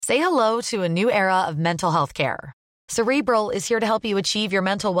Say hello to a new era of mental health care. Cerebral is here to help you achieve your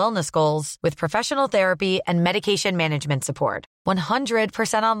mental wellness goals with professional therapy and medication management support.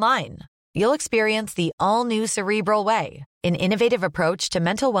 100% online. You'll experience the all-new Cerebral Way, an innovative approach to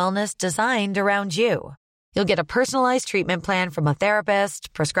mental wellness designed around you. You'll get a personalized treatment plan from a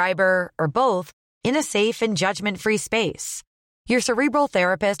therapist, prescriber, or both in a safe and judgment-free space. Your Cerebral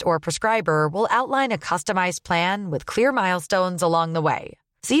therapist or prescriber will outline a customized plan with clear milestones along the way,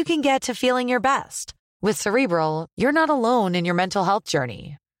 so you can get to feeling your best. With Cerebral, you're not alone in your mental health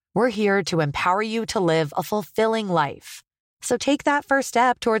journey. We're here to empower you to live a fulfilling life. So take that first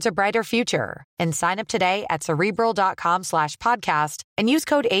step towards a brighter future and sign up today at Cerebral.com/podcast and use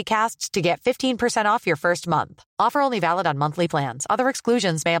code ACAST to get 15% off your first month. Offer only valid on monthly plans. Other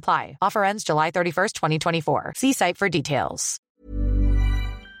exclusions may apply. Offer ends July 31st, 2024. See site for details.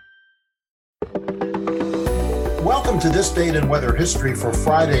 Welcome to This Date in Weather History for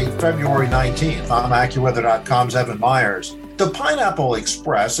Friday, February 19th. I'm AccuWeather.com's Evan Myers. The Pineapple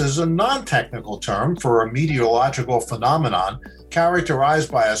Express is a non-technical term for a meteorological phenomenon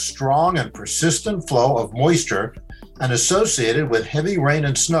characterized by a strong and persistent flow of moisture and associated with heavy rain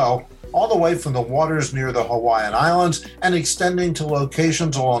and snow all the way from the waters near the Hawaiian Islands and extending to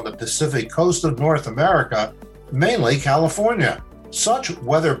locations along the Pacific coast of North America, mainly California. Such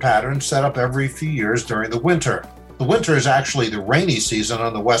weather patterns set up every few years during the winter. The winter is actually the rainy season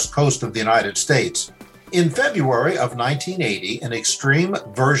on the west coast of the United States. In February of 1980, an extreme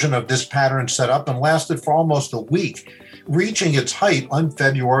version of this pattern set up and lasted for almost a week, reaching its height on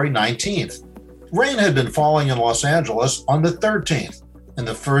February 19th. Rain had been falling in Los Angeles on the 13th, and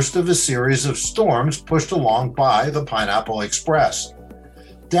the first of a series of storms pushed along by the Pineapple Express.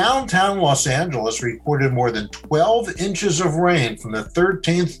 Downtown Los Angeles recorded more than 12 inches of rain from the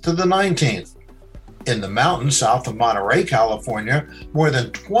 13th to the 19th. In the mountains south of Monterey, California, more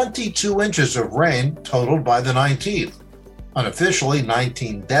than 22 inches of rain totaled by the 19th. Unofficially,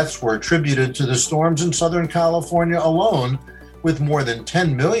 19 deaths were attributed to the storms in Southern California alone, with more than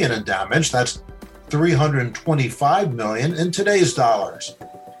 $10 million in damage. That's $325 million in today's dollars.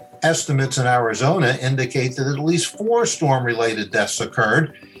 Estimates in Arizona indicate that at least 4 storm-related deaths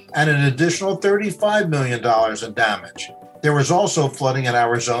occurred and an additional $35 million in damage. There was also flooding in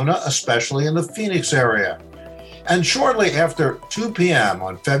Arizona, especially in the Phoenix area. And shortly after 2 p.m.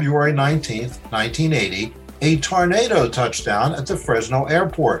 on February 19th, 1980, a tornado touched down at the Fresno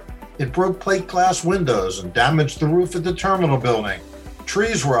airport. It broke plate glass windows and damaged the roof of the terminal building.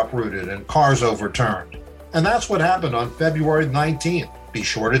 Trees were uprooted and cars overturned. And that's what happened on February 19th. Be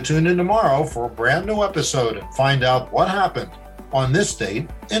sure to tune in tomorrow for a brand new episode and find out what happened on this date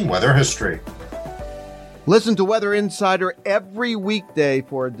in weather history. Listen to Weather Insider every weekday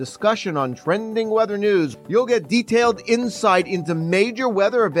for a discussion on trending weather news. You'll get detailed insight into major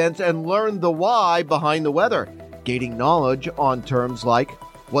weather events and learn the why behind the weather, gaining knowledge on terms like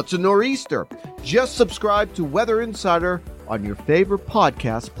what's a nor'easter. Just subscribe to Weather Insider on your favorite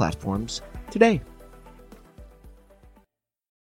podcast platforms today.